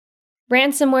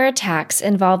Ransomware attacks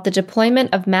involve the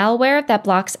deployment of malware that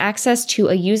blocks access to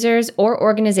a user's or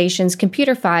organization's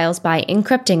computer files by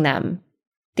encrypting them.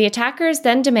 The attackers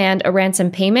then demand a ransom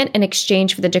payment in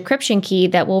exchange for the decryption key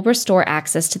that will restore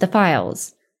access to the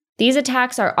files. These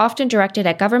attacks are often directed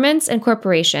at governments and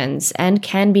corporations and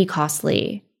can be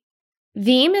costly.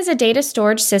 Veeam is a data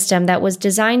storage system that was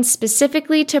designed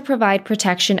specifically to provide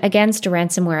protection against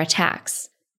ransomware attacks.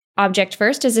 Object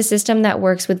First is a system that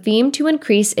works with Veeam to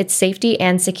increase its safety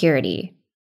and security.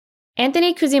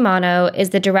 Anthony Cusimano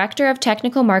is the Director of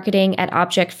Technical Marketing at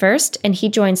Object First, and he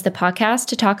joins the podcast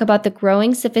to talk about the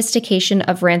growing sophistication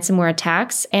of ransomware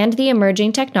attacks and the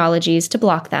emerging technologies to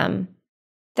block them.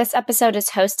 This episode is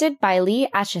hosted by Lee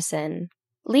Atchison.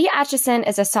 Lee Atchison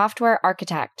is a software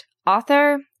architect,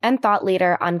 author, and thought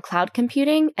leader on cloud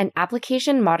computing and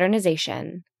application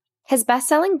modernization. His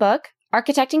best-selling book,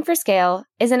 Architecting for Scale,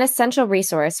 is an essential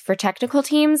resource for technical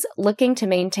teams looking to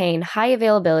maintain high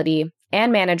availability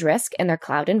and manage risk in their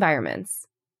cloud environments.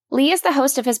 Lee is the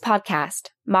host of his podcast,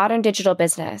 Modern Digital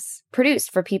Business,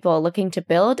 produced for people looking to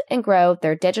build and grow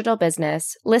their digital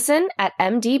business. Listen at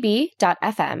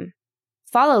mdb.fm.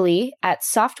 Follow Lee at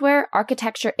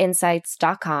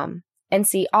softwarearchitectureinsights.com and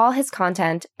see all his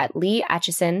content at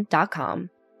leeatchison.com.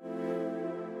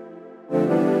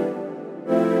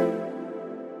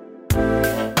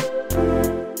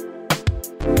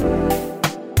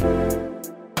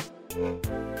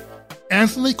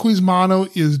 Anthony Cusimano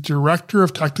is Director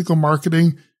of Technical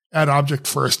Marketing at Object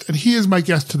First, and he is my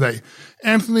guest today.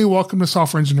 Anthony, welcome to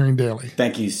Software Engineering Daily.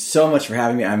 Thank you so much for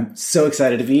having me. I'm so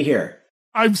excited to be here.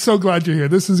 I'm so glad you're here.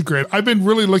 This is great. I've been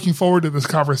really looking forward to this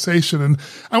conversation, and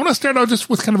I want to start out just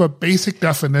with kind of a basic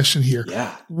definition here.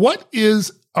 Yeah. What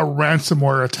is a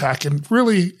ransomware attack, and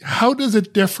really, how does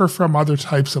it differ from other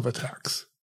types of attacks?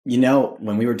 You know,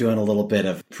 when we were doing a little bit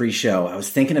of pre-show, I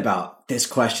was thinking about this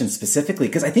question specifically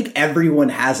because I think everyone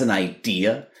has an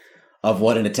idea of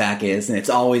what an attack is. And it's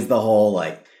always the whole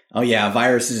like, oh yeah,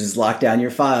 viruses just lock down your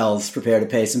files, prepare to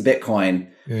pay some Bitcoin.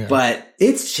 Yeah. But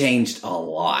it's changed a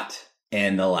lot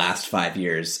in the last 5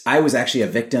 years. I was actually a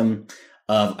victim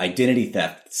of identity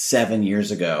theft 7 years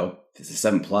ago. This is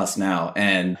 7+ now.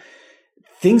 And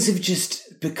things have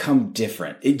just become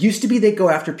different. It used to be they go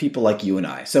after people like you and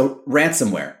I. So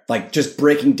ransomware, like just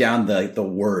breaking down the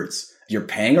words. You're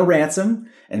paying a ransom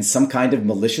and some kind of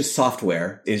malicious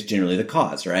software is generally the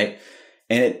cause, right?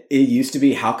 And it used to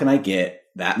be, how can I get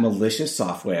that malicious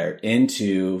software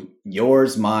into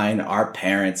yours, mine, our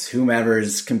parents,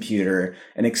 whomever's computer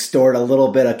and extort a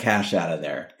little bit of cash out of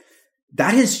there?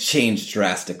 That has changed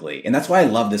drastically. And that's why I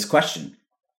love this question.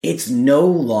 It's no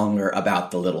longer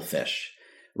about the little fish.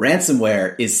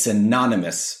 Ransomware is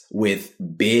synonymous with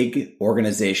big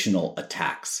organizational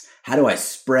attacks. How do I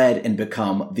spread and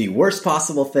become the worst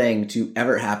possible thing to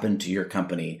ever happen to your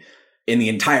company in the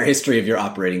entire history of your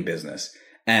operating business?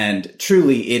 And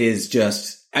truly, it is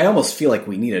just, I almost feel like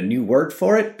we need a new word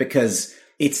for it because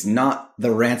it's not the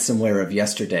ransomware of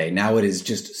yesterday. Now it is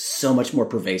just so much more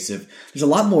pervasive. There's a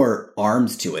lot more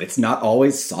arms to it. It's not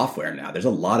always software now. There's a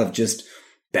lot of just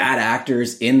bad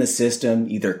actors in the system,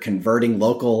 either converting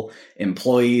local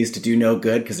employees to do no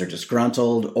good because they're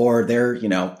disgruntled, or they're,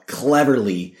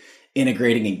 cleverly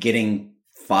integrating and getting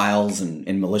files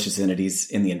and malicious entities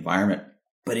in the environment.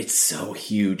 But it's so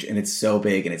huge and it's so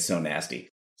big and it's so nasty.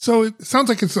 So it sounds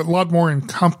like it's a lot more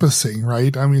encompassing,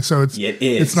 right? I mean, so it is.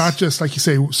 It's not just, like you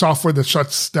say, software that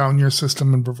shuts down your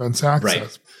system and prevents access.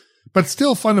 Right. But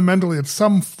still, fundamentally, it's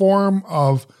some form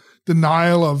of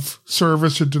denial of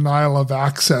service or denial of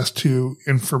access to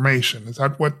information. Is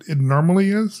that what it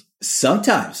normally is?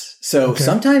 Sometimes. So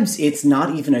Sometimes it's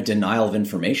not even a denial of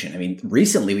information. I mean,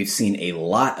 recently we've seen a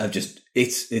lot of just,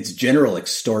 it's general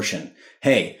extortion.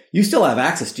 Hey, you still have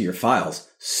access to your files.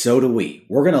 So do we.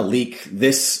 We're going to leak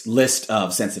this list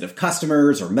of sensitive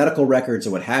customers or medical records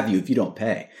or what have you if you don't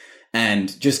pay.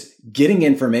 And just getting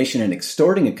information and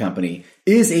extorting a company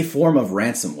is a form of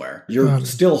ransomware. You're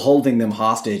still holding them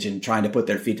hostage and trying to put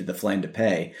their feet to the flame to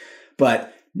pay.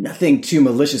 But nothing too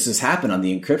malicious has happened on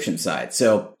the encryption side.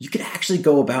 So you could actually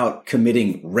go about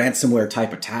committing ransomware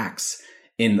type attacks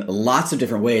in lots of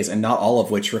different ways, and not all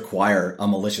of which require a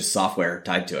malicious software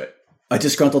tied to it. A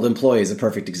disgruntled employee is a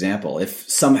perfect example. If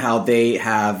somehow they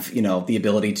have, the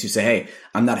ability to say, hey,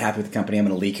 I'm not happy with the company, I'm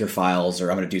going to leak your files,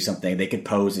 or I'm going to do something, they could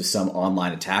pose as some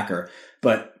online attacker.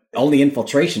 But only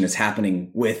infiltration is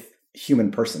happening with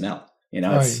human personnel.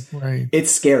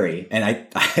 It's scary. And I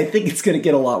think it's going to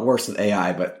get a lot worse with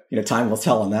AI, but, time will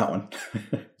tell on that one.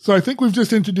 So I think we've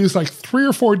just introduced like 3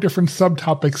 or 4 different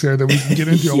subtopics there that we can get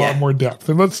into a lot more depth.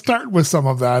 And let's start with some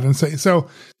of that and say, so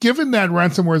given that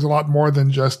ransomware is a lot more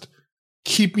than just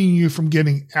keeping you from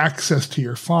getting access to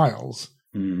your files.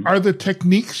 Are the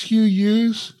techniques you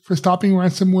use for stopping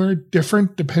ransomware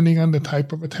different depending on the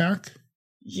type of attack?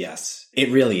 Yes, it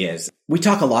really is. We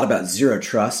talk a lot about zero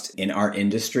trust in our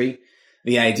industry.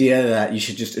 The idea that you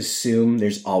should just assume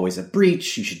there's always a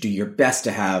breach. You should do your best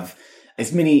to have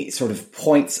as many sort of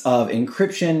points of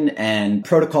encryption and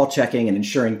protocol checking and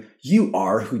ensuring you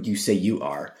are who you say you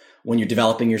are when you're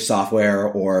developing your software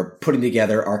or putting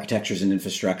together architectures and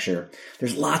infrastructure.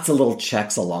 There's lots of little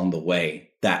checks along the way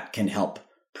that can help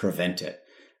prevent it.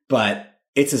 But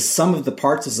it's a sum of the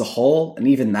parts as a whole, and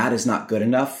even that is not good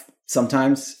enough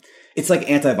sometimes. It's like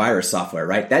antivirus software,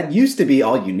 right? That used to be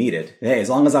all you needed. Hey, as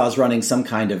long as I was running some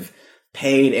kind of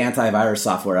paid antivirus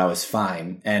software, I was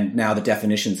fine. And now the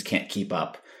definitions can't keep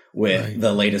up with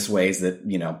the latest ways that,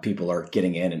 people are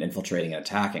getting in and infiltrating and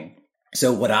attacking.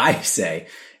 So what I say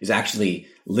is actually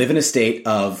live in a state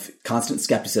of constant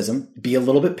skepticism, be a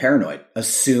little bit paranoid,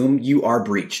 assume you are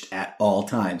breached at all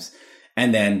times,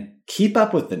 and then keep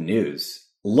up with the news.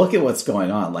 Look at what's going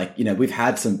on. We've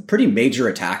had some pretty major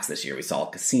attacks this year. We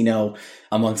saw Cusimano,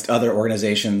 amongst other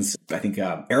organizations. I think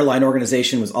airline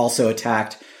organization was also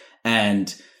attacked,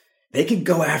 and they could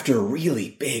go after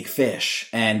really big fish.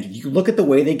 And you look at the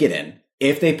way they get in,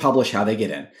 if they publish how they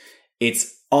get in,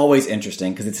 it's always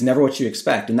interesting because it's never what you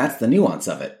expect. And that's the nuance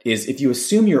of it, is if you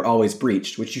assume you're always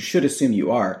breached, which you should assume you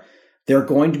are, they're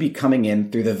going to be coming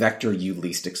in through the vector you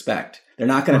least expect. They're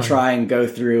not going to try and go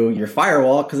through your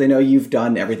firewall because they know you've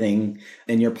done everything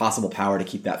in your possible power to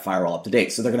keep that firewall up to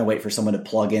date. So they're going to wait for someone to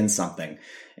plug in something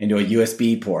into a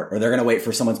USB port, or they're going to wait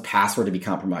for someone's password to be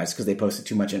compromised because they posted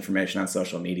too much information on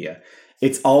social media.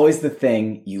 It's always the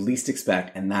thing you least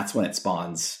expect, and that's when it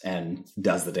spawns and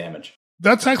does the damage.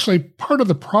 That's actually part of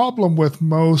the problem with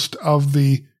most of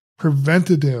the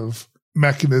preventative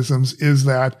mechanisms is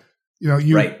that,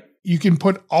 you can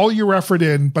put all your effort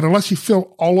in, but unless you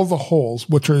fill all of the holes,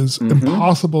 which is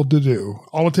impossible to do,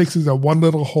 all it takes is that one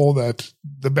little hole that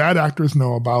the bad actors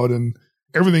know about and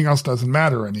everything else doesn't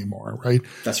matter anymore, right?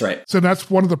 That's right. So that's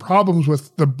one of the problems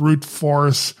with the brute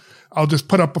force. I'll just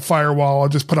put up a firewall. I'll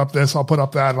just put up this. I'll put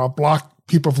up that. And I'll block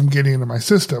people from getting into my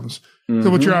systems. So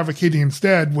what you're advocating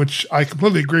instead, which I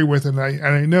completely agree with, and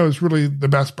I know is really the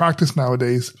best practice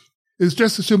nowadays, is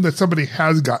just assume that somebody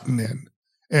has gotten in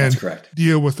and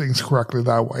deal with things correctly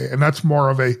that way. And that's more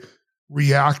of a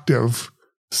reactive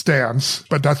stance,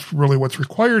 but that's really what's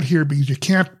required here because you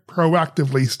can't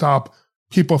proactively stop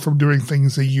people from doing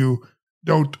things that you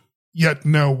don't yet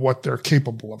know what they're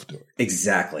capable of doing.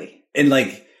 Exactly. And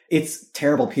it's a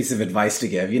terrible piece of advice to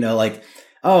give,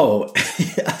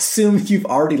 assume you've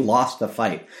already lost the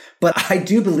fight. But I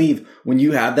do believe when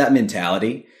you have that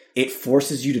mentality, it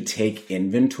forces you to take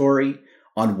inventory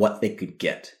on what they could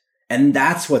get. And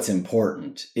that's what's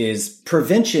important is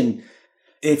prevention.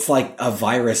 It's like a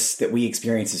virus that we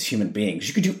experience as human beings.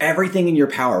 You could do everything in your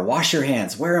power. Wash your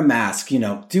hands, wear a mask,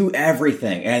 do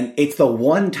everything. And it's the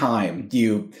one time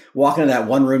you walk into that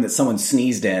one room that someone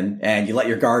sneezed in and you let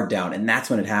your guard down. And that's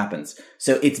when it happens.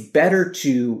 So it's better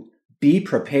to be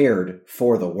prepared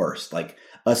for the worst.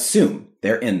 Assume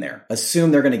they're in there.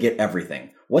 Assume they're going to get everything.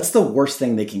 What's the worst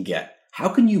thing they can get? How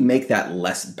can you make that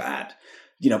less bad?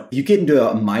 You get into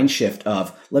a mind shift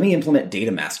of, let me implement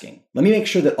data masking. Let me make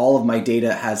sure that all of my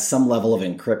data has some level of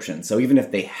encryption. So even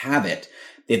if they have it,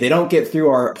 if they don't get through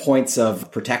our points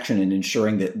of protection and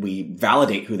ensuring that we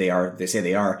validate who they are, they say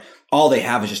they are, all they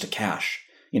have is just a cache.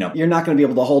 You're not going to be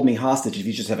able to hold me hostage if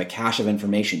you just have a cache of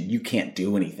information you can't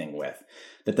do anything with,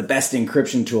 that the best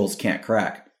encryption tools can't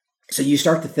crack. So you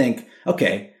start to think,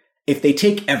 okay, if they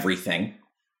take everything,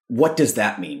 what does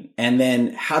that mean? And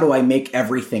then how do I make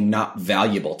everything not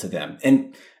valuable to them?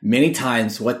 And many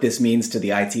times what this means to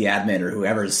the IT admin or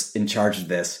whoever's in charge of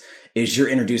this is you're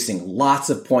introducing lots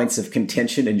of points of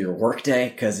contention in your workday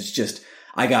because it's just,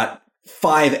 I got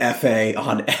 5 FA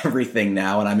on everything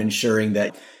now, and I'm ensuring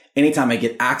that anytime I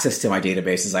get access to my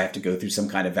databases, I have to go through some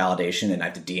kind of validation and I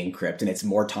have to de-encrypt, and it's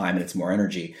more time and it's more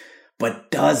energy.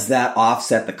 But does that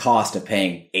offset the cost of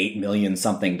paying $8 million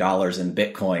something in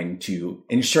Bitcoin to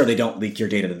ensure they don't leak your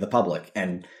data to the public?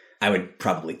 And I would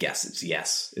probably guess it's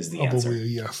yes, is the answer. Probably a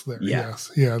yes there. Yeah.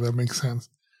 Yes. Yeah, that makes sense.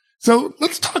 So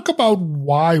let's talk about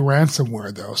why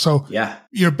ransomware, though. So,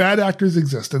 bad actors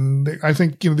exist. And I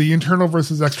think, the internal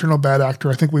versus external bad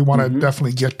actor, I think we want to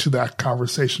definitely get to that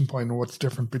conversation point and what's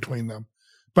different between them.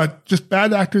 But just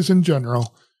bad actors in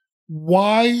general,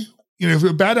 why, if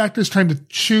a bad actor is trying to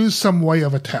choose some way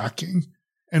of attacking,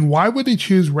 and why would they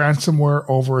choose ransomware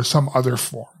over some other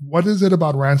form? What is it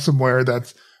about ransomware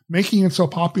that's making it so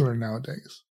popular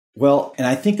nowadays? Well, and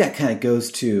I think that kind of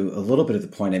goes to a little bit of the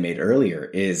point I made earlier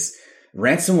is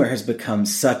ransomware has become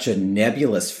such a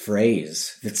nebulous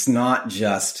phrase. It's not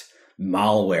just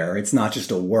malware. It's not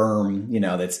just a worm,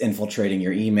 that's infiltrating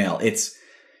your email. It's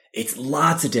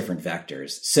lots of different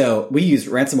vectors. So we use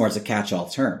ransomware as a catch-all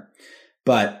term.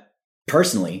 But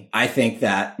personally, I think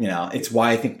that, it's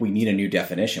why I think we need a new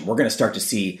definition. We're going to start to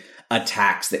see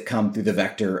attacks that come through the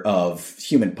vector of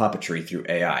human puppetry through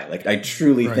AI. Like, I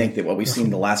truly think that what we've seen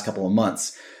in the last couple of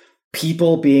months,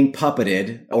 people being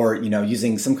puppeted or,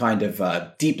 using some kind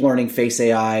of deep learning face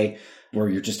AI where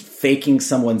you're just faking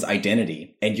someone's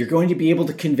identity and you're going to be able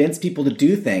to convince people to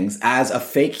do things as a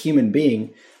fake human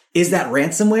being. Is that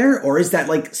ransomware, or is that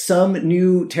like some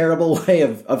new terrible way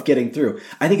of getting through?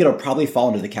 I think it'll probably fall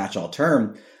into the catch-all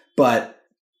term, but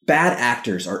bad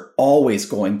actors are always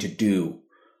going to do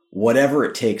whatever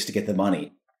it takes to get the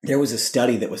money. There was a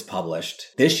study that was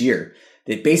published this year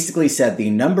that basically said the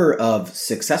number of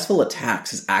successful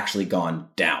attacks has actually gone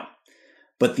down,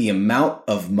 but the amount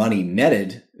of money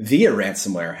netted via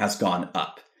ransomware has gone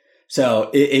up.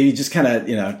 So you just kind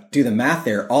of, do the math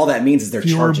there. All that means is they're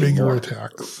charging more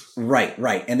attacks. Right.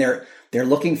 And they're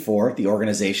looking for the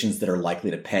organizations that are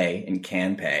likely to pay and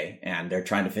can pay, and they're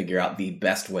trying to figure out the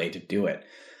best way to do it.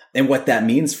 And what that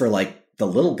means for like the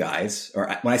little guys, or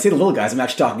when I say the little guys, I'm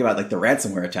actually talking about like the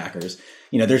ransomware attackers.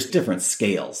 There's different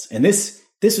scales. And this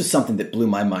was something that blew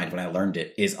my mind when I learned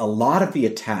it, is a lot of the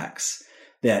attacks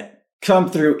that come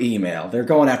through email, they're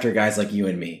going after guys like you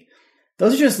and me.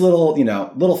 Those are just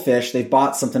little fish. They've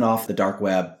bought something off the dark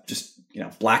web, just,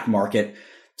 black market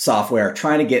software,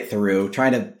 trying to get through,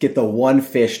 trying to get the one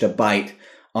fish to bite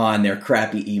on their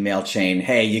crappy email chain.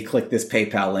 Hey, you click this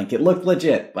PayPal link. It looked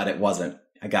legit, but it wasn't.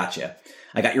 I got you.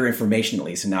 I got your information at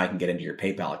least, and now I can get into your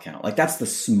PayPal account. Like, that's the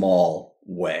small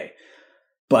way.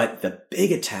 But the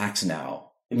big attacks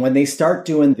now, when they start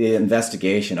doing the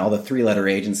investigation, all the 3-letter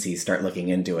agencies start looking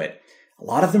into it. A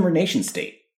lot of them are nation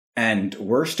state. And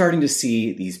we're starting to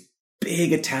see these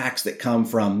big attacks that come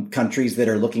from countries that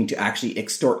are looking to actually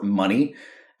extort money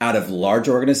out of large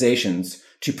organizations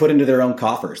to put into their own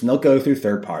coffers. And they'll go through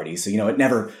third parties. So, it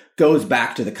never goes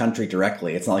back to the country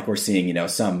directly. It's not like we're seeing,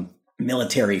 some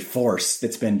military force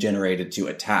that's been generated to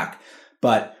attack.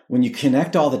 But when you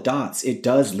connect all the dots, it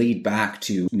does lead back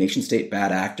to nation state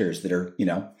bad actors that are,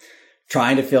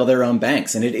 trying to fill their own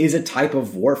banks. And it is a type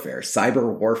of warfare,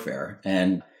 cyber warfare.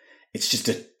 And it's just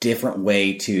a different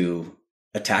way to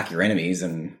attack your enemies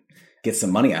and get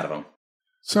some money out of them.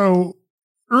 So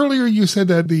earlier you said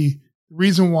that the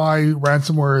reason why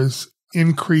ransomware is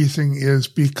increasing is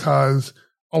because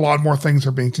a lot more things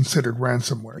are being considered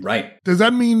ransomware. Right. Does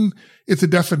that mean it's a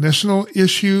definitional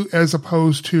issue as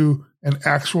opposed to an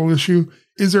actual issue?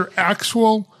 Is there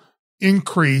actual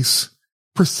increase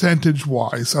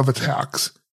percentage-wise of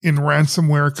attacks in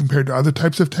ransomware compared to other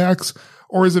types of attacks?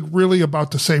 Or is it really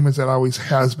about the same as it always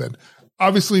has been?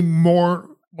 Obviously, more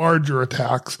larger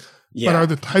attacks, but are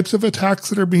the types of attacks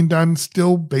that are being done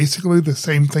still basically the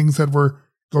same things that were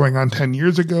going on 10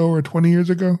 years ago or 20 years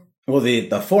ago? Well,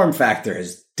 the form factor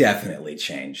has definitely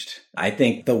changed. I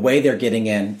think the way they're getting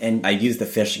in, and I use the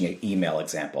phishing email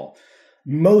example,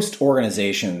 most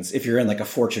organizations, if you're in like a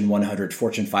Fortune 100,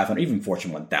 Fortune 500, even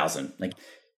Fortune 1000, like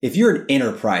if you're an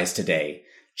enterprise today,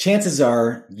 chances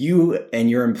are you and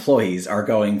your employees are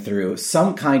going through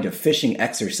some kind of phishing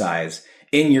exercise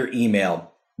in your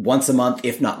email once a month,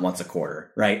 if not once a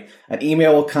quarter, right? An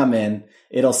email will come in.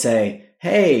 It'll say,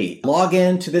 hey, log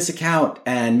in to this account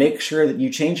and make sure that you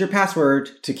change your password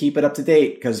to keep it up to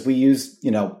date because we use,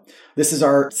 this is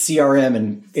our CRM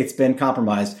and it's been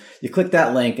compromised. You click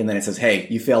that link and then it says, hey,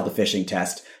 you failed the phishing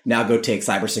test. Now go take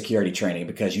cybersecurity training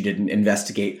because you didn't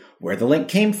investigate where the link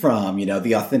came from,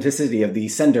 the authenticity of the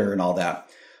sender and all that.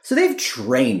 So they've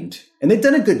trained and they've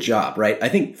done a good job, right? I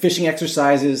think phishing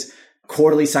exercises,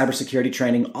 quarterly cybersecurity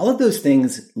training, all of those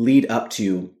things lead up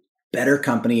to better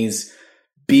companies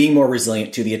being more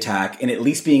resilient to the attack and at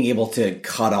least being able to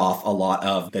cut off a lot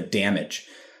of the damage.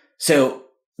 So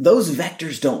those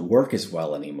vectors don't work as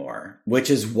well anymore, which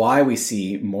is why we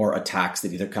see more attacks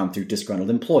that either come through disgruntled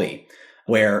employee,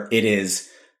 where it is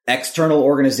external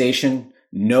organization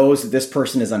knows that this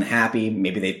person is unhappy.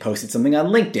 Maybe they posted something on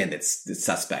LinkedIn that's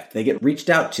suspect. They get reached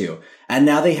out to, and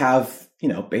now they have,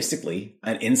 basically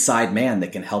an inside man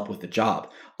that can help with the job.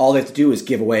 All they have to do is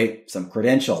give away some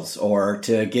credentials or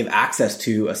to give access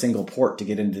to a single port to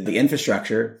get into the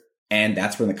infrastructure. And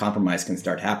that's when the compromise can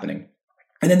start happening.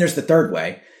 And then there's the third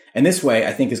way. And this way,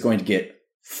 I think, is going to get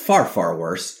far, far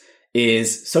worse,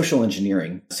 is social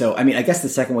engineering. So, I guess the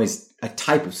second way is a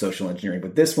type of social engineering,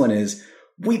 but this one is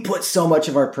we put so much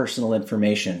of our personal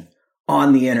information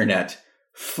on the internet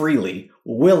freely,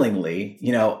 willingly,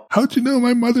 How'd you know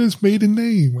my mother's maiden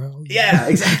name? Well, yeah,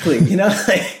 exactly.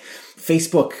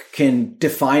 Facebook can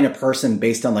define a person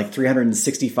based on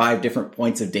 365 different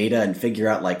points of data and figure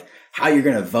out how you're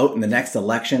going to vote in the next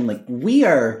election. We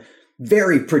are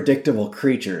very predictable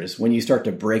creatures when you start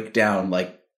to break down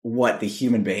what the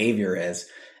human behavior is.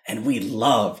 And we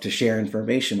love to share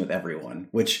information with everyone,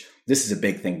 which this is a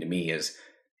big thing to me is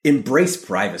embrace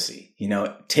privacy,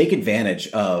 take advantage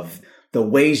of the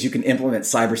ways you can implement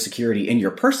cybersecurity in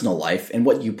your personal life and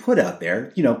what you put out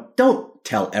there. Don't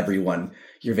tell everyone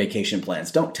your vacation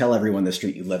plans. Don't tell everyone the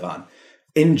street you live on.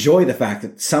 Enjoy the fact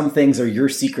that some things are your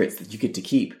secrets that you get to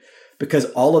keep, because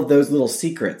all of those little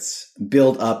secrets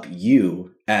build up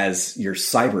you as your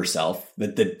cyber self,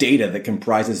 the data that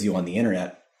comprises you on the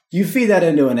internet. You feed that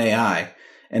into an AI,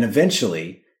 and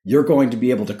eventually you're going to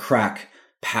be able to crack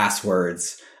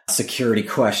passwords, security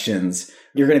questions.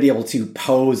 You're going to be able to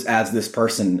pose as this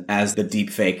person as the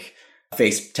deepfake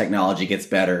face technology gets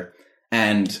better.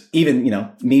 And even,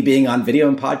 me being on video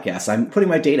and podcasts, I'm putting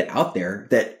my data out there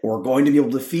that we're going to be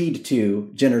able to feed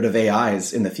to generative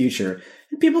AIs in the future.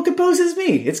 And people can pose as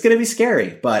me. It's going to be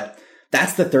scary. But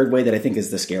that's the third way that I think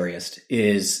is the scariest,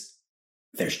 is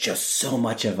there's just so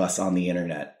much of us on the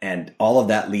internet. And all of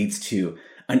that leads to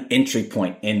an entry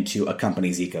point into a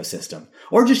company's ecosystem,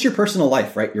 or just your personal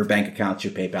life, right? Your bank accounts,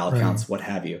 your PayPal accounts, what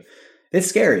have you. It's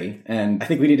scary. And I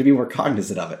think we need to be more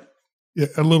cognizant of it. Yeah,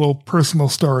 a little personal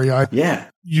story. I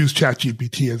use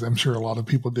ChatGPT, as I'm sure a lot of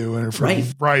people do, and for a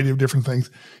variety of different things.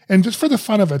 And just for the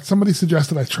fun of it, somebody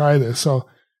suggested I try this. So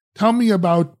tell me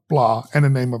about blah and the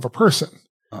name of a person.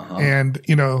 And,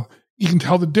 you can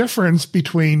tell the difference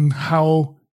between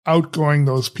how outgoing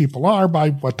those people are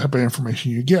by what type of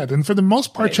information you get. And for the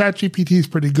most part, ChatGPT is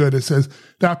pretty good. It says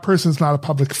that person's not a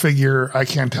public figure. I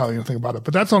can't tell you anything about it.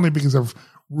 But that's only because of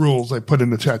rules I put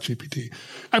into ChatGPT.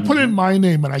 I put in my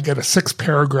name and I get a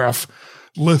 6-paragraph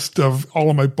list of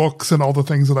all of my books and all the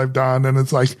things that I've done. And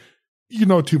it's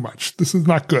too much. This is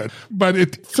not good. But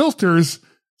it filters,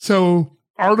 so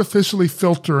artificially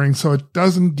filtering, so it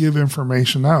doesn't give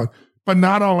information out. But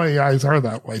not all AIs are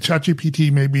that way.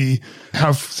 ChatGPT maybe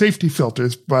have safety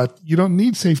filters, but you don't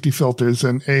need safety filters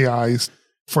in AIs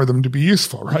for them to be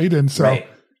useful, right? And so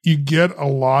you get a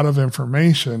lot of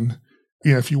information.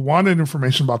 If you wanted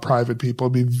information about private people,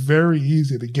 it'd be very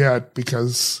easy to get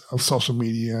because of social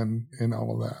media and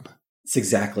all of that. That's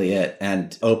exactly it. And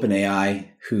OpenAI,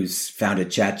 who's founded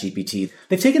ChatGPT,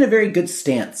 they've taken a very good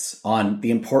stance on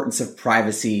the importance of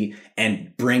privacy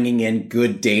and bringing in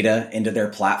good data into their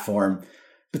platform.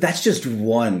 But that's just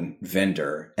one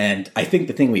vendor. And I think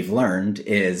the thing we've learned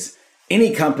is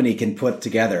any company can put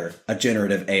together a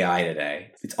generative AI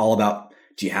today. It's all about,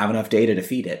 do you have enough data to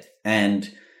feed it? And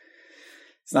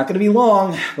it's not going to be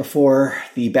long before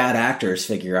the bad actors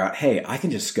figure out, hey, I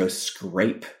can just go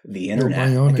scrape the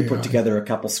internet. I can put together a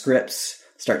couple scripts,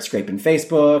 start scraping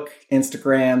Facebook,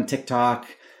 Instagram, TikTok.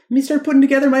 Let me start putting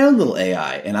together my own little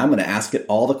AI, and I'm going to ask it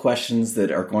all the questions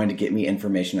that are going to get me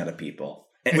information out of people.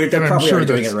 And they're probably already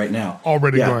doing it right now.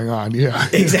 Already going on, yeah.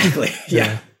 Exactly,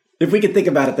 yeah. If we can think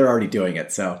about it, they're already doing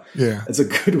it. So it's a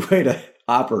good way to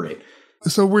operate.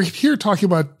 So we're here talking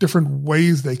about different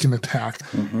ways they can attack.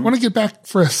 I want to get back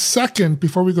for a second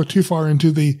before we go too far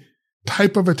into the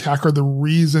type of attack or the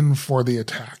reason for the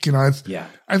attack.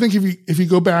 I think if you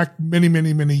go back many,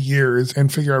 many, many years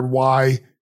and figure out why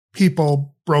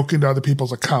people broke into other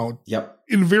people's account.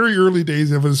 In very early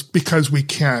days, it was because we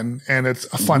can, and it's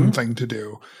a fun thing to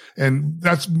do. And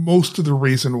that's most of the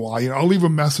reason why. I'll leave a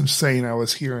message saying I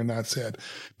was here and that's it.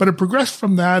 But it progressed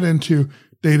from that into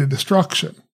data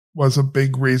destruction. Was a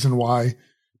big reason why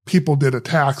people did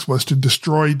attacks, was to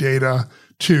destroy data,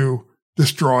 to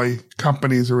destroy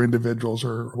companies or individuals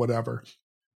or whatever.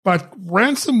 But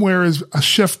ransomware is a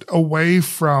shift away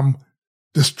from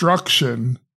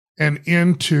destruction and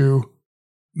into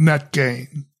net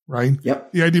gain, right?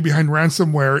 The idea behind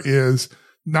ransomware is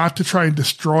not to try and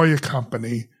destroy a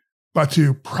company, but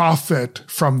to profit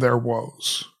from their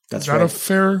woes. Is that a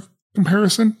fair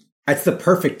comparison? It's the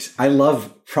perfect, I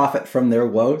love profit from their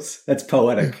woes. That's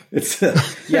poetic. It's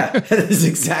that is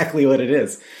exactly what it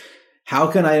is. How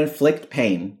can I inflict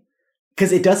pain?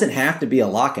 Because it doesn't have to be a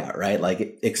lockout, right?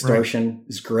 Extortion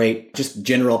is great. Just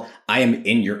general, I am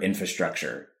in your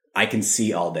infrastructure. I can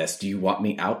see all this. Do you want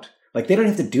me out? They don't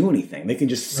have to do anything. They can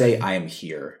just say, I am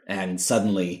here. And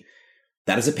suddenly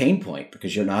that is a pain point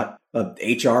because you're not a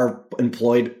HR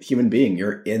employed human being.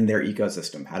 You're in their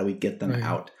ecosystem. How do we get them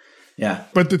out? Yeah.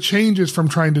 But the change is from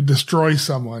trying to destroy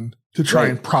someone to try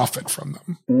and profit from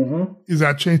them. Mm-hmm. Is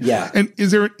that change? Yeah. And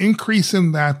is there an increase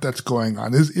in that's going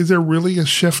on? Is there really a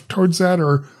shift towards that,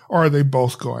 or are they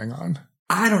both going on?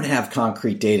 I don't have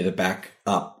concrete data to back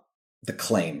up the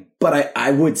claim, but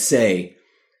I would say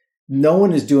no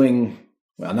one is doing,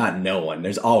 well, not no one,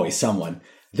 there's always someone.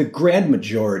 The grand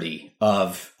majority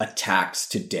of attacks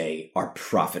today are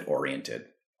profit oriented.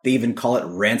 They even call it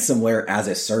ransomware as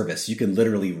a service. You can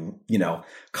literally,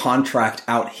 contract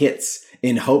out hits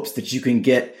in hopes that you can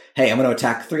get, hey, I'm going to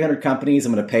attack 300 companies.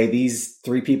 I'm going to pay these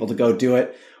 3 people to go do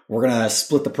it. We're going to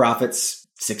split the profits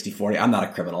 60-40. I'm not a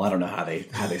criminal. I don't know how they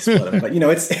split them, but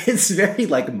it's very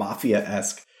like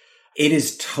mafia-esque. It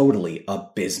is totally a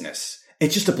business.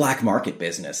 It's just a black market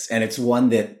business. And it's one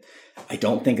that I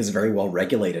don't think is very well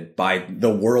regulated by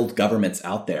the world governments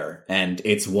out there. And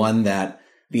it's one that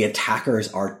the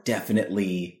attackers are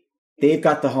definitely, they've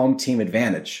got the home team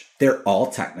advantage. They're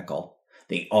all technical.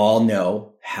 They all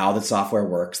know how the software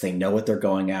works. They know what they're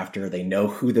going after. They know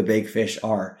who the big fish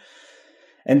are.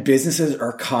 And businesses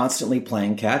are constantly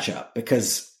playing catch up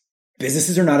because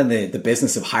businesses are not in the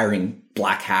business of hiring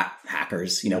black hat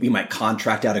hackers. You might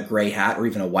contract out a gray hat or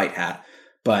even a white hat,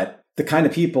 but the kind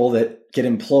of people that get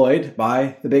employed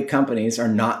by the big companies are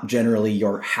not generally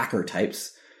your hacker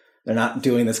types. They're not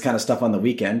doing this kind of stuff on the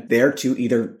weekend. They're to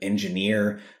either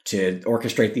engineer, to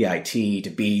orchestrate the IT, to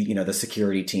be, the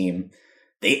security team.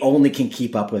 They only can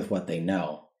keep up with what they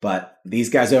know. But these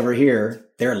guys over here,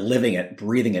 they're living it,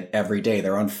 breathing it every day.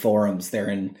 They're on forums. They're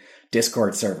in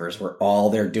Discord servers where all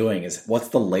they're doing is what's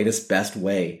the latest, best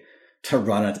way to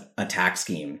run an attack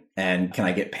scheme? And can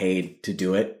I get paid to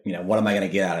do it? What am I going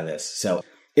to get out of this? So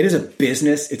it is a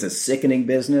business. It's a sickening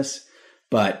business.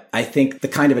 But I think the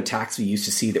kind of attacks we used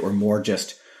to see that were more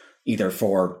just either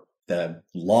for the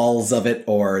lulls of it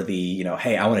or the,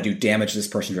 hey, I want to do damage to this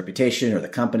person's reputation or the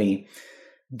company,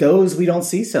 those we don't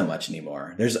see so much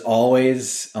anymore. There's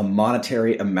always a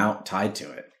monetary amount tied to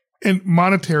it. And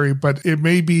monetary, but it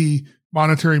may be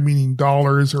monetary meaning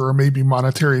dollars, or maybe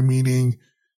monetary meaning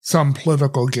some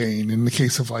political gain. In the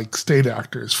case of like state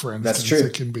actors, for instance, that's true.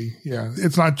 It can be,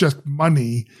 it's not just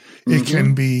money. It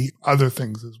can be other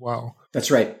things as well. That's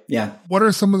right. Yeah. What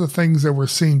are some of the things that we're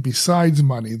seeing besides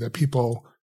money that people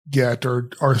get or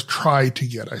try to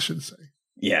get, I should say?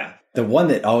 Yeah. The one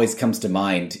that always comes to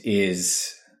mind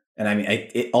is, and I mean,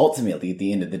 it ultimately, at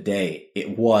the end of the day,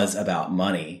 it was about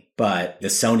money, but the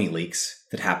Sony leaks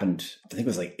that happened, I think it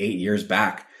was like 8 years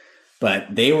back, but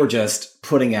they were just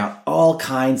putting out all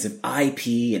kinds of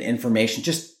IP and information,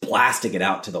 just blasting it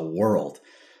out to the world,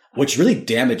 which really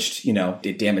damaged,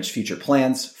 it damaged future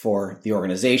plans for the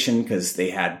organization because they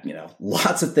had,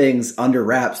 lots of things under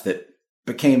wraps that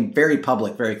became very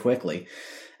public very quickly.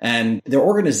 And their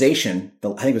organization, I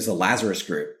think it was the Lazarus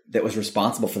Group that was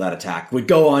responsible for that attack, would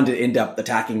go on to end up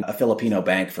attacking a Filipino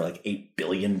bank for like $8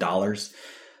 billion.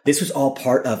 This was all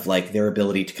part of like their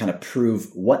ability to kind of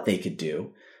prove what they could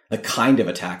do, the kind of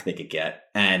attack they could get.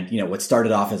 And, what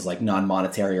started off as like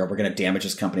non-monetary, or we're going to damage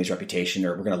this company's reputation,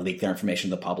 or we're going to leak their information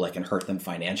to the public and hurt them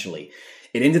financially.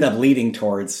 It ended up leading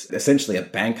towards essentially a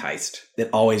bank heist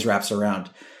that always wraps around.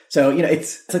 So,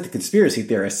 it's like the conspiracy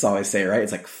theorists always say, right?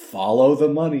 It's like, follow the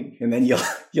money and then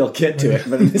you'll get to it.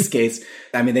 But in this case,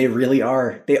 I mean, they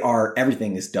are,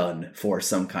 everything is done for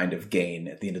some kind of gain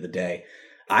at the end of the day.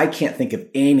 I can't think of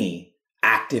any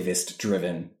activist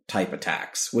driven type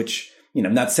attacks, which,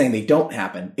 I'm not saying they don't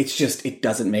happen. It's just, it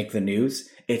doesn't make the news.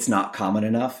 It's not common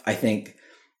enough. I think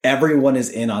everyone is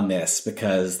in on this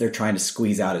because they're trying to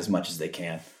squeeze out as much as they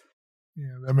can.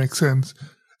 Yeah, that makes sense.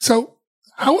 So,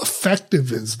 how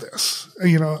effective is this?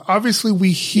 Obviously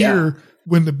we hear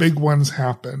when the big ones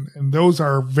happen, and those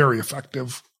are very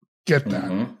effective. Get that.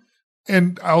 Mm-hmm.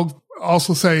 And I'll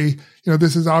also say,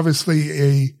 this is obviously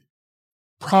a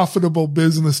profitable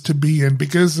business to be in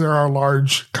because there are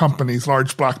large companies,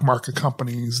 large black market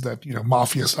companies that,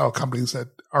 mafia style companies that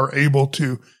are able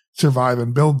to survive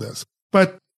and build this.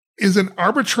 But is an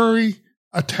arbitrary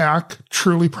attack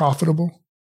truly profitable?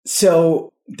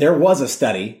 So there was a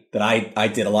study that I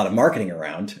did a lot of marketing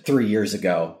around 3 years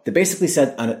ago that basically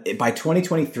said by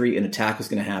 2023, an attack was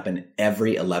going to happen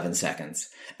every 11 seconds.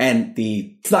 And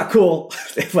it's not cool,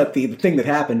 but the thing that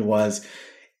happened was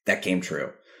that came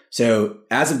true. So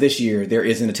as of this year, there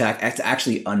is an attack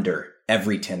actually under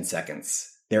every 10 seconds.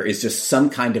 There is just some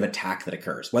kind of attack that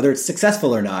occurs. Whether it's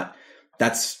successful or not,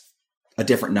 that's a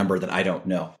different number that I don't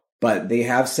know. But they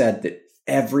have said that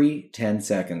every 10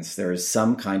 seconds, there is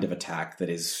some kind of attack that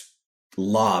is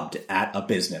lobbed at a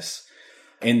business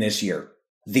in this year.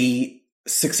 The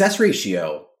success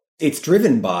ratio, it's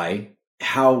driven by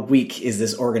how weak is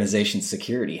this organization's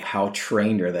security? How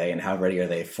trained are they and how ready are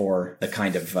they for the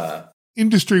kind of...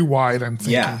 industry-wide, I'm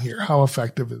thinking here. How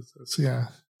effective is this? Yeah.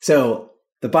 So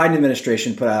the Biden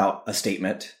administration put out a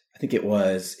statement. I think it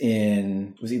was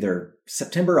either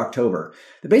September or October.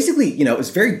 That basically, it was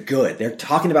very good. They're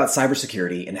talking about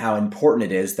cybersecurity and how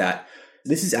important it is that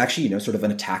this is actually, sort of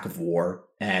an attack of war,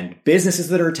 and businesses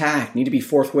that are attacked need to be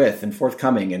forthwith and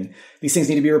forthcoming. And these things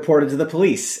need to be reported to the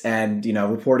police and,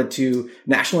 reported to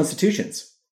national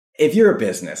institutions. If you're a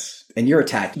business and you're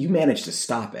attacked, you manage to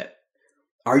stop it.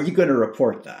 Are you going to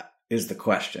report that is the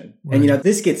question. Right. And,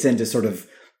 this gets into sort of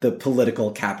the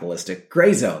political capitalistic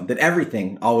gray zone that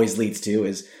everything always leads to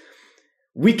is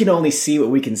we can only see what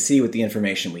we can see with the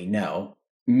information we know.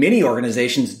 Many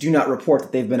organizations do not report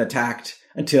that they've been attacked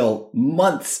until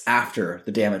months after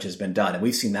the damage has been done. And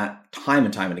we've seen that time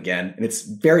and time and again. And it's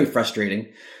very frustrating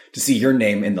to see your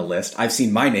name in the list. I've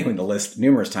seen my name in the list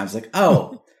numerous times. Like,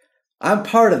 oh, I'm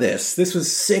part of this. This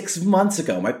was 6 months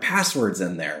ago. My password's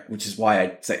in there, which is why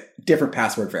I say different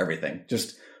password for everything.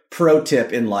 Just pro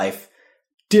tip in life,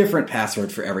 different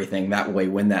password for everything. That way,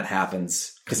 when that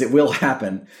happens, because it will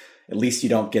happen, at least you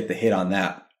don't get the hit on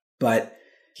that. But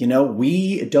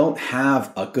we don't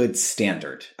have a good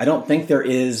standard. I don't think there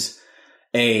is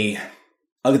the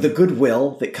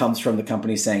goodwill that comes from the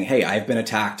company saying, hey, I've been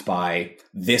attacked by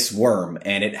this worm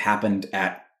and it happened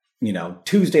at,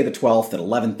 Tuesday the 12th at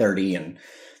 11:30.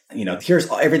 And, here's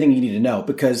everything you need to know.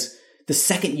 Because the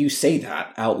second you say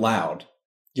that out loud,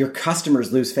 your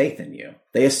customers lose faith in you.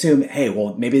 They assume, hey,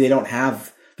 well, maybe they don't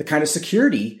have the kind of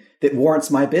security that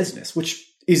warrants my business, which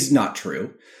is not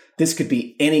true. This could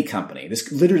be any company.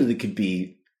 This literally could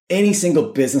be any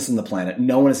single business on the planet.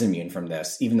 No one is immune from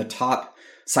this. Even the top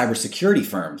cybersecurity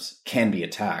firms can be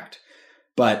attacked.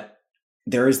 But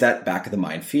there is that back of the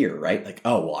mind fear, right? Like,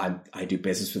 oh, well, I do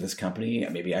business with this company.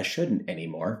 Maybe I shouldn't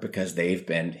anymore because they've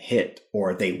been hit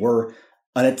or they were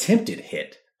an attempted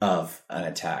hit of an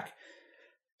attack.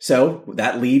 So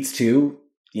that leads to,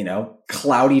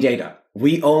 cloudy data.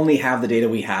 We only have the data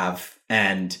we have.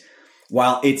 And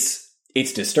while it's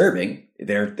disturbing,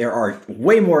 there are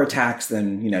way more attacks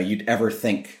than, you'd ever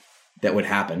think that would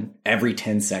happen every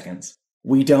 10 seconds.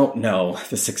 We don't know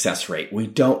the success rate. We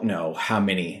don't know how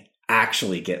many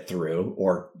actually get through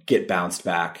or get bounced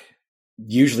back.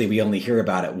 Usually we only hear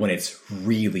about it when it's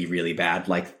really, really bad,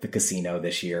 like the casino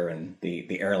this year and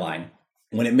the airline.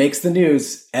 When it makes the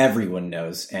news, everyone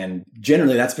knows. And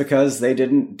generally that's because they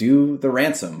didn't do the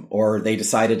ransom or they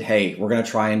decided, hey, we're going to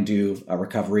try and do a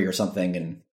recovery or something.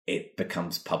 And it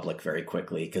becomes public very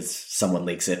quickly because someone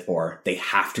leaks it or they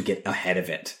have to get ahead of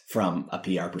it from a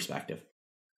PR perspective.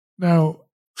 Now,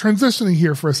 transitioning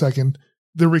here for a second,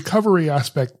 the recovery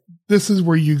aspect, this is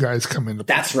where you guys come into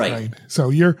play. That's right. So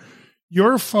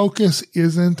your focus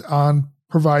isn't on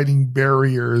providing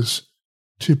barriers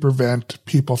to prevent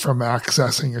people from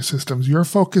accessing your systems. Your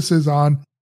focus is on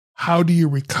how do you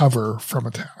recover from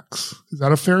attacks? Is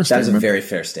that a fair statement? That is a very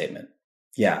fair statement.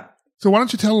 Yeah. So why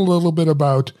don't you tell a little bit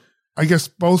about, I guess,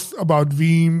 both about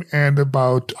Veeam and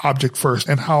about Object First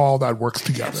and how all that works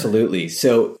together? Absolutely.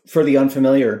 So for the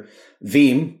unfamiliar,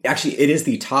 Veeam, actually, it is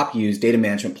the top used data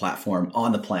management platform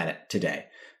on the planet today.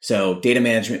 So data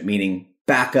management meaning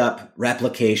backup,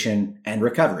 replication, and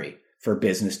recovery for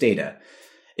business data.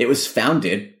 It was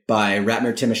founded by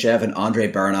Ratmir Timoshev and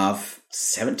Andrei Baranov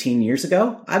 17 years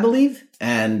ago, I believe.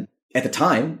 And at the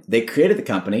time, they created the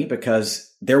company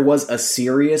because there was a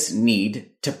serious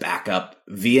need to back up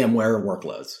VMware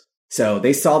workloads. So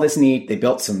they saw this need, they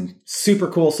built some super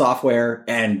cool software,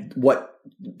 and what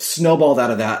snowballed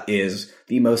out of that is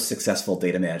the most successful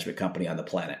data management company on the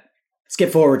planet.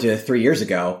 Skip forward to 3 years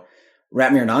ago,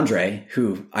 Ratmir and Andrei,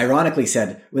 who ironically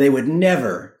said they would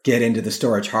never get into the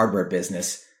storage hardware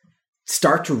business,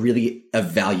 start to really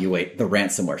evaluate the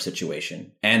ransomware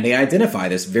situation. And they identify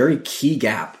this very key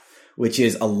gap, which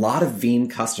is a lot of Veeam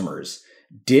customers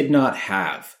did not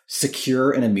have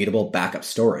secure and immutable backup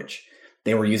storage.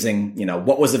 They were using,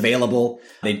 what was available.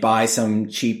 They'd buy some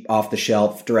cheap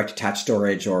off-the-shelf direct attached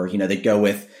storage, or, they'd go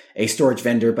with a storage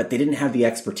vendor, but they didn't have the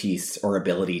expertise or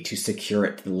ability to secure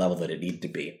it to the level that it needed to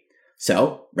be.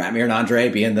 So Ratmir and Andrei,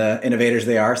 being the innovators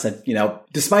they are, said,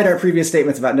 despite our previous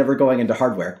statements about never going into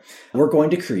hardware, we're going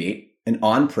to create an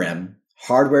on-prem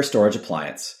hardware storage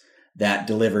appliance that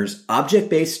delivers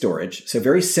object-based storage. So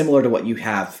very similar to what you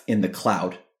have in the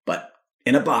cloud, but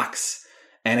in a box.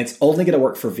 And it's only going to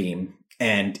work for Veeam.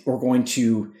 And we're going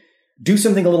to do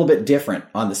something a little bit different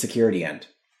on the security end.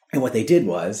 And what they did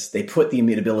was they put the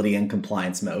immutability in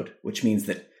compliance mode, which means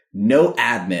that no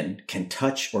admin can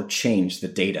touch or change the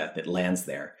data that lands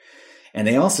there. And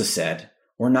they also said,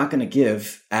 we're not going to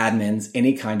give admins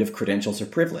any kind of credentials or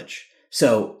privilege.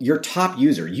 So your top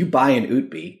user, you buy an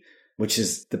OOTB, which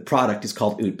is the product is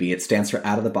called OOTB. It stands for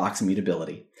out of the box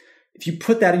immutability. If you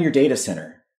put that in your data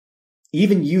center,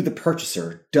 even you, the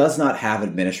purchaser, does not have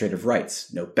administrative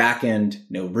rights. No backend,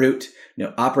 no root,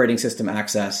 no operating system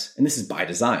access. And this is by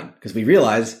design because we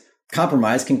realize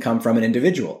compromise can come from an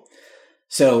individual.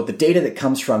 So the data that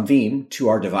comes from Veeam to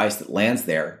our device that lands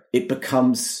there, it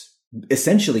becomes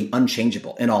essentially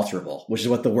unchangeable, inalterable, which is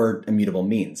what the word immutable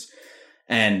means.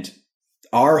 And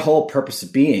our whole purpose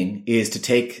of being is to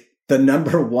take the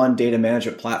number one data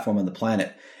management platform on the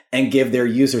planet and give their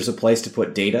users a place to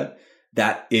put data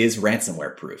that is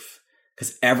ransomware proof.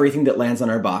 Because everything that lands on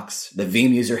our box, the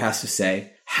Veeam user has to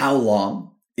say, how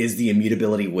long is the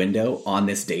immutability window on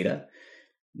this data?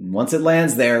 Once it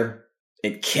lands there,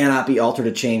 it cannot be altered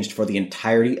or changed for the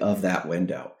entirety of that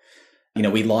window.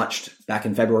 We launched back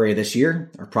in February of this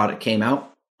year. Our product came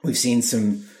out. We've seen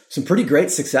some pretty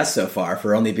great success so far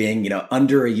for only being,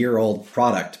 under a year old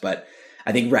product. But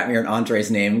I think Ratmir and Andre's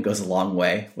name goes a long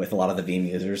way with a lot of the Veeam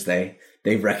users. They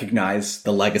recognize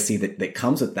the legacy that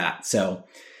comes with that. So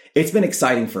it's been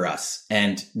exciting for us.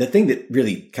 And the thing that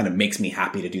really kind of makes me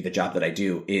happy to do the job that I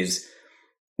do is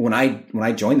when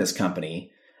I joined this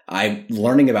company, I'm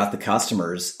learning about the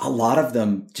customers. A lot of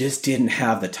them just didn't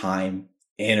have the time,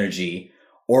 energy,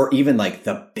 or even like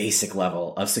the basic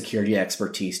level of security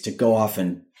expertise to go off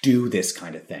and do this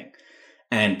kind of thing.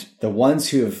 And the ones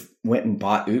who have went and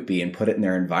bought OOTB and put it in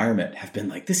their environment have been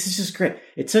like, this is just great.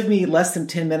 It took me less than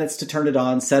 10 minutes to turn it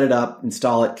on, set it up,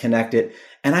 install it, connect it.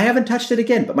 And I haven't touched it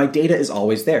again, but my data is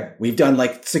always there. We've done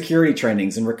like security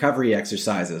trainings and recovery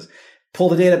exercises. Pull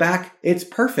the data back. It's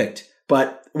perfect,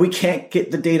 but we can't get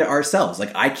the data ourselves.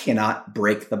 Like I cannot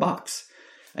break the box.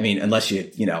 I mean, unless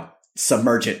you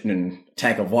submerge it in a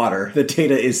tank of water, the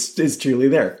data is truly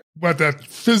there. But that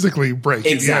physically breaks.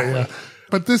 Exactly. Yeah.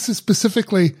 But this is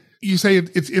specifically, you say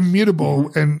it's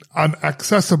immutable and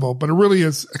unaccessible, but it really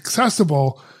is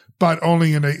accessible, but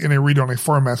only in a read-only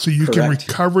format. So you can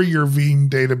recover your Veeam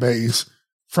database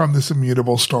from this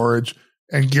immutable storage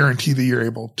and guarantee that you're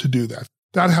able to do that.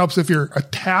 That helps if you're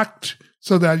attacked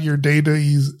so that your data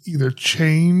is either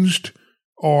changed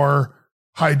or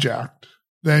hijacked.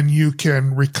 Then you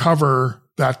can recover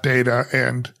that data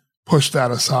and push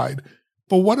that aside.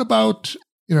 But what about,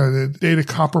 the data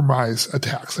compromise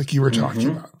attacks like you were talking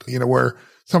about, where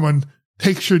someone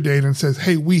takes your data and says,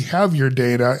 hey, we have your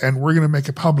data and we're going to make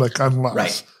it public unless.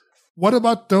 Right. What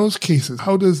about those cases?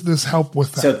 How does this help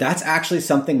with that? So that's actually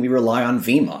something we rely on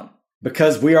Veeam on.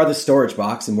 Because we are the storage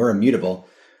box and we're immutable,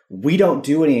 we don't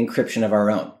do any encryption of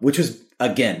our own, which was,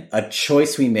 again, a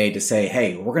choice we made to say,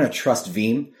 hey, we're going to trust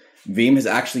Veeam. Veeam has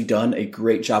actually done a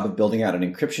great job of building out an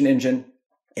encryption engine.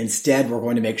 Instead, we're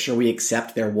going to make sure we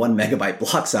accept their 1 megabyte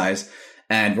block size,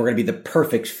 and we're going to be the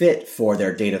perfect fit for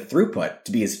their data throughput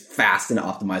to be as fast and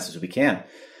optimized as we can.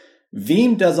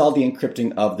 Veeam does all the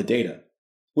encrypting of the data,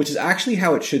 which is actually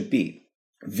how it should be.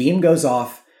 Veeam goes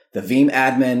off, the Veeam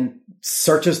admin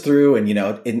searches through and,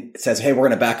 it says, hey, we're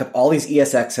going to back up all these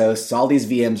ESX hosts, all these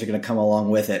VMs are going to come along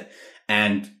with it.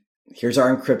 And here's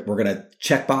our encrypt. We're going to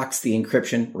checkbox the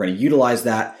encryption. We're going to utilize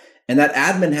that. And that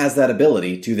admin has that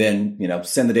ability to then,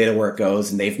 send the data where it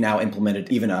goes. And they've now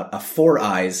implemented even a 4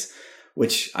 eyes,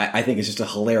 which I think is just a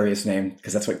hilarious name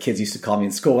because that's what kids used to call me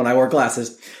in school when I wore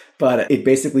glasses. But it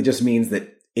basically just means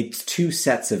that it's 2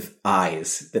 sets of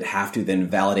eyes that have to then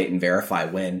validate and verify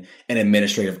when an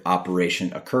administrative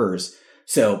operation occurs.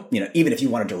 So, even if you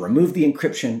wanted to remove the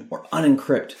encryption or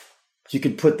unencrypt, you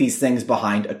could put these things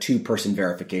behind a 2-person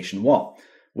verification wall,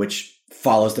 which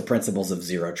follows the principles of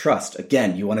zero trust.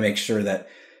 Again, you want to make sure that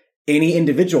any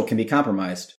individual can be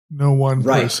compromised. No one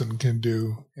person can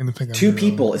do anything. 2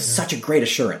 people is such a great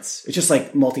assurance. It's just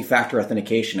like multi-factor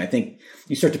authentication. I think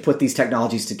you start to put these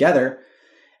technologies together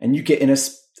and you get in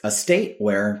a state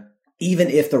where even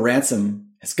if the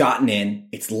ransom has gotten in,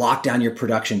 it's locked down your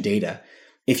production data.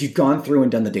 If you've gone through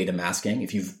and done the data masking,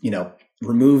 if you've,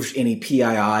 removed any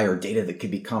PII or data that could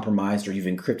be compromised, or you've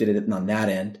encrypted it on that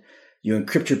end, you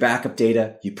encrypt your backup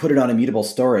data, you put it on immutable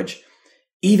storage.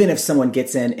 Even if someone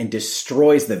gets in and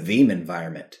destroys the Veeam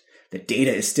environment, the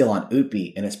data is still on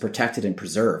OOTB and it's protected and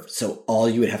preserved. So all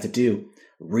you would have to do,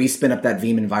 respin up that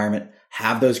Veeam environment,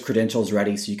 have those credentials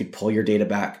ready so you could pull your data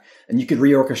back and you could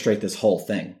reorchestrate this whole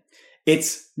thing.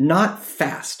 It's not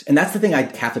fast. And that's the thing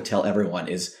I have to tell everyone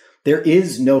is there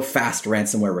is no fast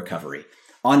ransomware recovery.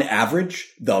 On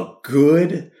average, the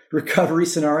good recovery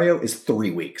scenario is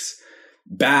 3 weeks.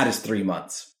 Bad is 3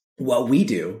 months. what we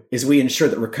do is we ensure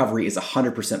that recovery is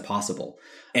 100% possible.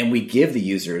 And we give the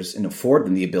users and afford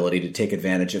them the ability to take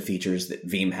advantage of features that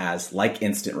Veeam has, like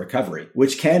instant recovery,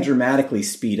 which can dramatically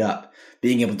speed up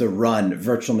being able to run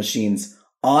virtual machines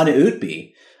on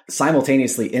OOTB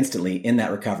simultaneously, instantly in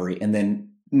that recovery, and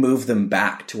then move them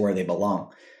back to where they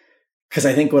belong. Because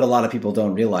I think what a lot of people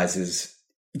don't realize is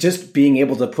just being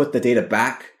able to put the data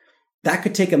back, that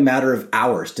could take a matter of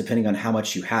hours depending on how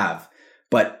much you have.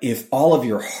 But if all of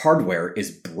your hardware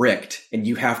is bricked and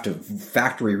you have to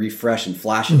factory refresh and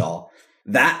flash it all,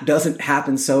 that doesn't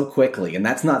happen so quickly. And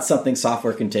that's not something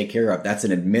software can take care of. That's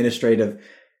an administrative,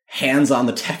 hands-on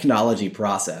the technology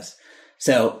process.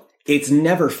 So it's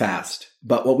never fast.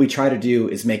 But what we try to do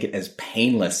is make it as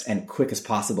painless and quick as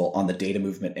possible on the data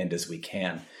movement end as we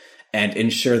can, and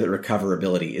ensure that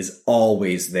recoverability is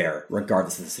always there,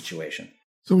 regardless of the situation.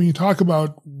 So when you talk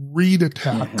about read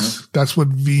attacks, that's what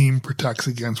Veeam protects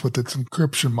against with its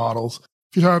encryption models.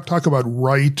 If you talk about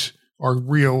write or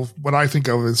real, what I think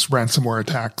of as ransomware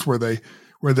attacks, where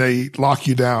they lock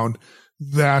you down,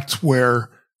 that's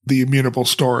where the immutable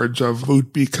storage of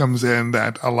OOTB comes in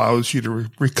that allows you to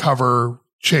recover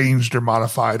changed or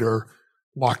modified or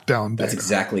locked down data. That's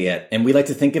exactly it. And we like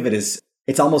to think of it as,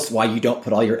 it's almost why you don't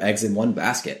put all your eggs in one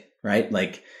basket, right?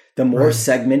 Like the more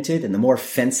segmented and the more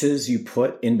fences you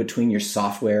put in between your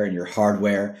software and your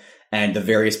hardware and the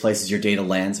various places your data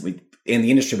lands. In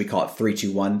the industry, we call it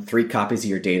 3-2-1, 3 copies of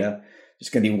your data. There's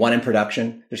going to be 1 in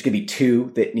production. There's going to be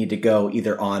 2 that need to go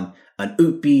either on an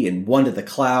OOTB and 1 to the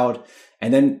cloud,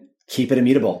 and then keep it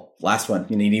immutable. Last one,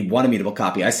 you need 1 immutable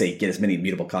copy. I say get as many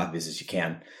immutable copies as you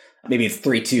can. Maybe it's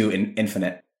 3-2 in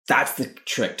infinite. That's the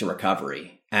trick to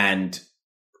recovery. And,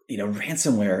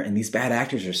 ransomware and these bad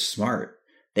actors are smart.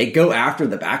 They go after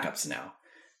the backups now.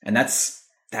 And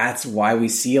that's why we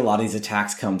see a lot of these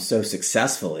attacks come so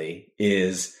successfully,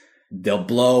 is they'll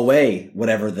blow away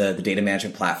whatever the data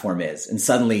management platform is. And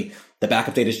suddenly the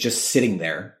backup data is just sitting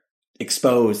there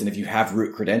exposed. And if you have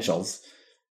root credentials,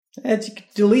 you can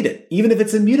delete it, even if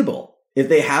it's immutable. If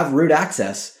they have root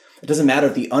access, it doesn't matter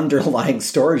if the underlying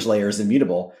storage layer is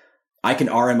immutable. I can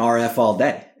RMRF all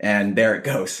day, and there it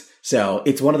goes. So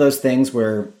it's one of those things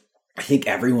where I think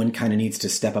everyone kind of needs to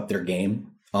step up their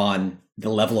game on the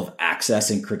level of access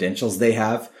and credentials they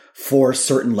have for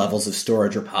certain levels of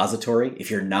storage repository. If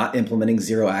you're not implementing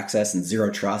zero access and zero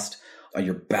trust on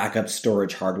your backup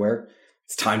storage hardware,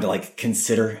 it's time to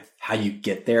consider how you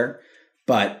get there.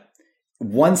 But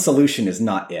one solution is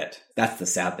not it. That's the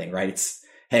sad thing, right? It's,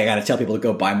 hey, I got to tell people to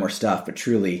go buy more stuff, but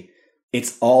truly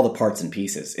it's all the parts and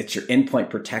pieces. It's your endpoint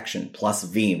protection plus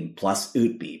Veeam plus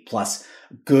OOTB plus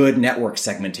good network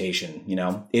segmentation.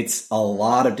 It's a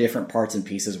lot of different parts and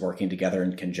pieces working together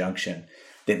in conjunction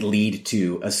that lead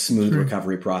to a smooth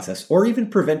recovery process or even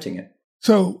preventing it.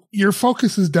 So your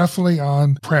focus is definitely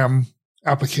on prem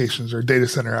applications or data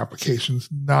center applications,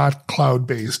 not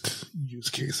cloud-based use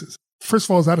cases. First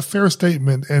of all, is that a fair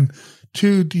statement? And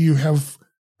 2, do you have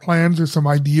plans or some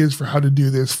ideas for how to do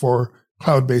this for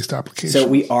cloud-based applications? So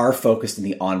we are focused in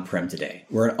the on-prem today.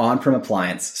 We're an on-prem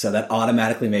appliance, so that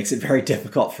automatically makes it very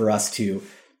difficult for us to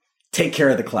take care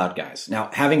of the cloud guys. Now,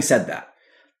 having said that,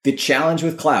 the challenge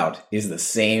with cloud is the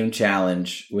same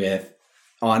challenge with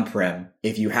on-prem.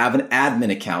 If you have an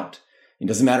admin account, it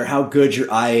doesn't matter how good your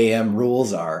IAM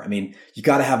rules are. I mean, you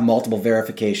got to have multiple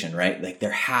verification, right?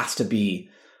 There has to be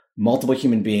multiple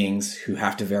human beings who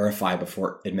have to verify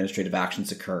before administrative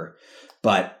actions occur.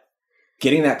 But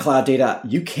getting that cloud data,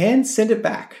 you can send it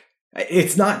back.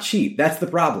 It's not cheap. That's the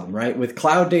problem, right? With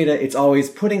cloud data, it's always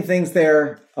putting things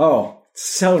there. Oh,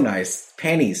 so nice.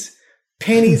 Pennies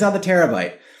on the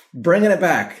terabyte. Bringing it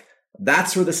back.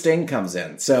 That's where the sting comes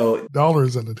in. So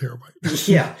dollars on a terabyte.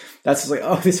 Yeah. That's just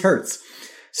oh, this hurts.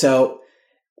 So,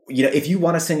 if you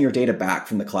want to send your data back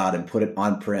from the cloud and put it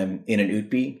on-prem in an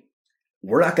OOTB,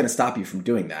 we're not going to stop you from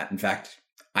doing that. In fact,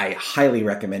 I highly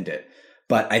recommend it.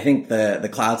 But I think the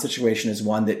cloud situation is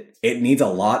one that it needs a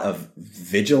lot of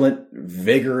vigilant,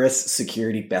 vigorous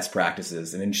security best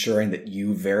practices and ensuring that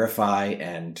you verify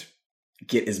and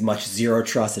get as much zero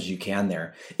trust as you can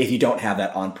there if you don't have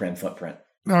that on-prem footprint.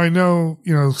 Now, I know,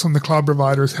 some of the cloud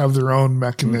providers have their own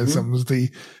mechanisms.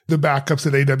 The backups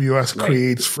that AWS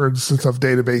creates, for instance, of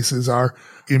databases are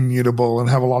immutable and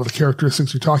have a lot of the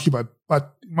characteristics you're talking about.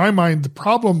 But in my mind, the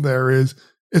problem there is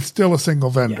it's still a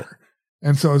single vendor. Yeah.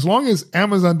 And so as long as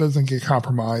Amazon doesn't get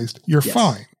compromised, you're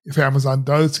fine. If Amazon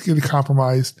does get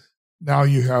compromised, now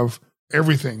you have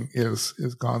everything is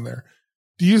gone there.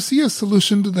 Do you see a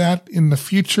solution to that in the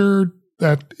future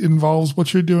that involves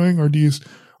what you're doing, or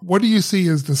what do you see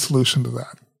as the solution to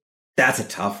that? That's a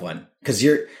tough one, because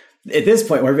At this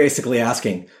point, we're basically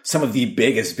asking some of the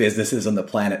biggest businesses on the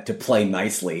planet to play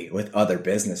nicely with other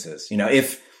businesses.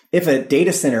 If a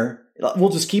data center, we'll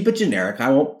just keep it generic.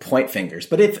 I won't point fingers,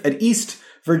 but if an East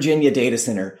Virginia data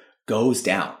center goes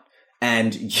down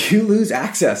and you lose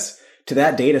access to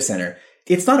that data center,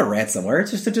 it's not a ransomware.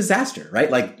 It's just a disaster,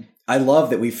 right? Like, I love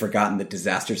that we've forgotten that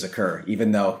disasters occur,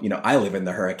 even though, I live in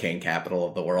the hurricane capital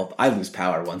of the world. I lose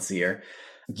power once a year.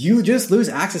 You just lose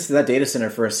access to that data center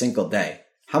for a single day.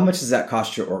 How much does that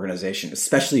cost your organization,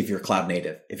 especially if you're cloud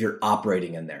native, if you're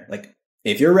operating in there? Like,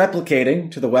 if you're replicating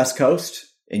to the West Coast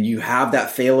and you have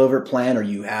that failover plan or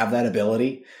you have that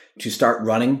ability to start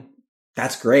running,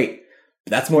 that's great.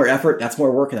 But that's more effort, that's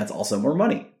more work, and that's also more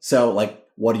money. So, like,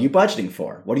 what are you budgeting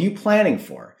for? What are you planning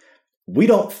for? We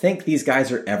don't think these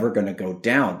guys are ever going to go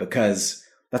down because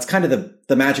that's kind of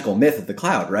the magical myth of the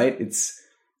cloud, right?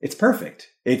 It's perfect.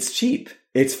 It's cheap.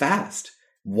 It's fast.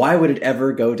 Why would it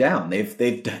ever go down?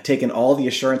 They've taken all the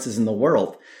assurances in the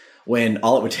world when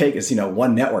all it would take is,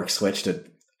 one network switch to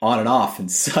on and off,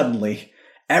 and suddenly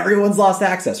everyone's lost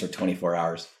access for 24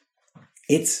 hours.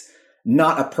 It's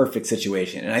not a perfect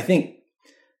situation. And I think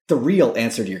the real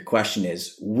answer to your question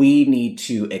is we need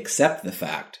to accept the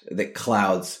fact that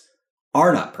clouds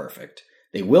are not perfect.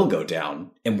 They will go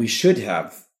down, and we should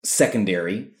have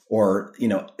secondary or,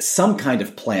 some kind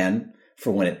of plan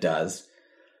for when it does.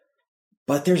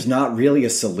 But there's not really a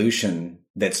solution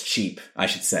that's cheap, I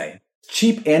should say.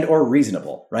 Cheap and or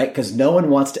reasonable, right? Because no one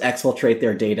wants to exfiltrate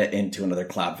their data into another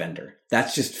cloud vendor.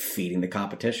 That's just feeding the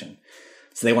competition.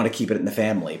 So they want to keep it in the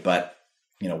family. But,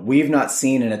 we've not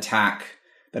seen an attack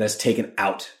that has taken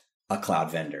out a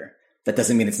cloud vendor. That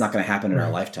doesn't mean it's not going to happen in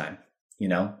our lifetime.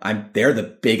 They're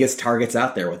the biggest targets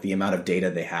out there with the amount of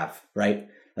data they have, right?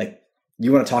 Like,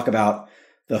 you want to talk about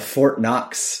the Fort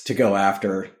Knox to go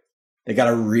after. They got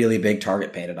a really big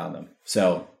target painted on them.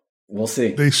 So we'll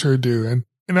see. They sure do.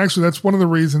 And actually, that's one of the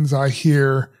reasons I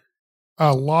hear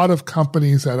a lot of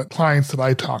companies clients that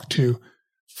I talk to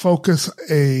focus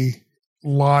a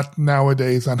lot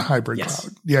nowadays on hybrid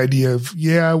cloud. The idea of,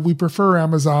 we prefer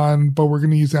Amazon, but we're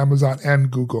going to use Amazon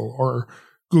and Google, or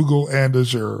Google and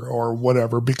Azure, or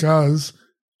whatever, because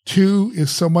two is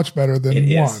so much better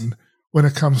than one when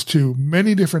it comes to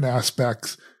many different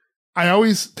aspects. I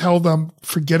always tell them,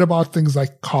 forget about things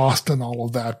like cost and all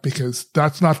of that, because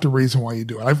that's not the reason why you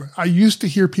do it. I used to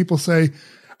hear people say,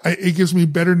 it gives me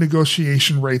better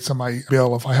negotiation rates on my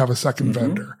bill if I have a second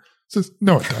vendor. Says,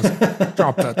 no, it doesn't.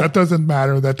 Drop that. That doesn't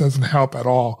matter. That doesn't help at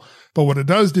all. But what it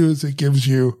does do is it gives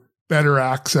you better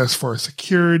access for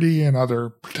security and other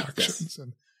protections.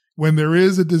 And when there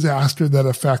is a disaster that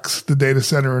affects the data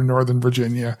center in Northern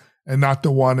Virginia and not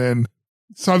the one in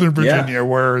Southern Virginia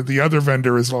where the other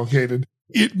vendor is located,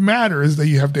 it matters that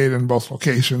you have data in both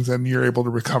locations and you're able to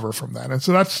recover from that. And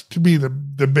so that's, to me, the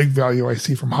big value I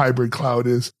see from hybrid cloud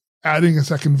is adding a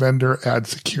second vendor adds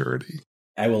security.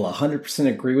 I will 100%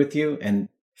 agree with you. And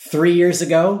 3 years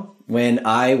ago, when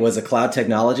I was a cloud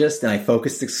technologist and I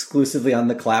focused exclusively on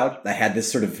the cloud, I had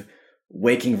this sort of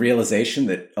waking realization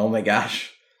that, oh my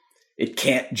gosh, it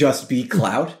can't just be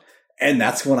cloud. And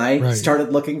that's when I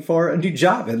started looking for a new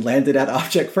job and landed at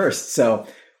Object First. So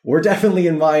we're definitely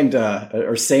in mind,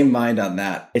 or same mind on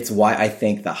that. It's why I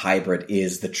think the hybrid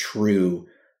is the true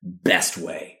best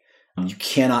way. You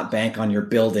cannot bank on your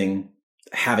building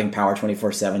having power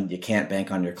 24/7. You can't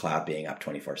bank on your cloud being up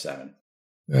 24/7.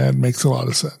 That makes a lot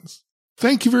of sense.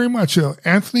 Thank you very much.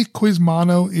 Anthony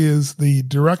Cusimano is the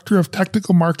Director of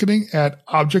Technical Marketing at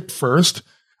Object First,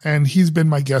 and he's been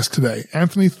my guest today.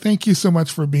 Anthony, thank you so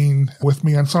much for being with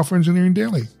me on Software Engineering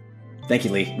Daily. Thank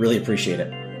you, Lee. Really appreciate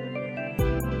it.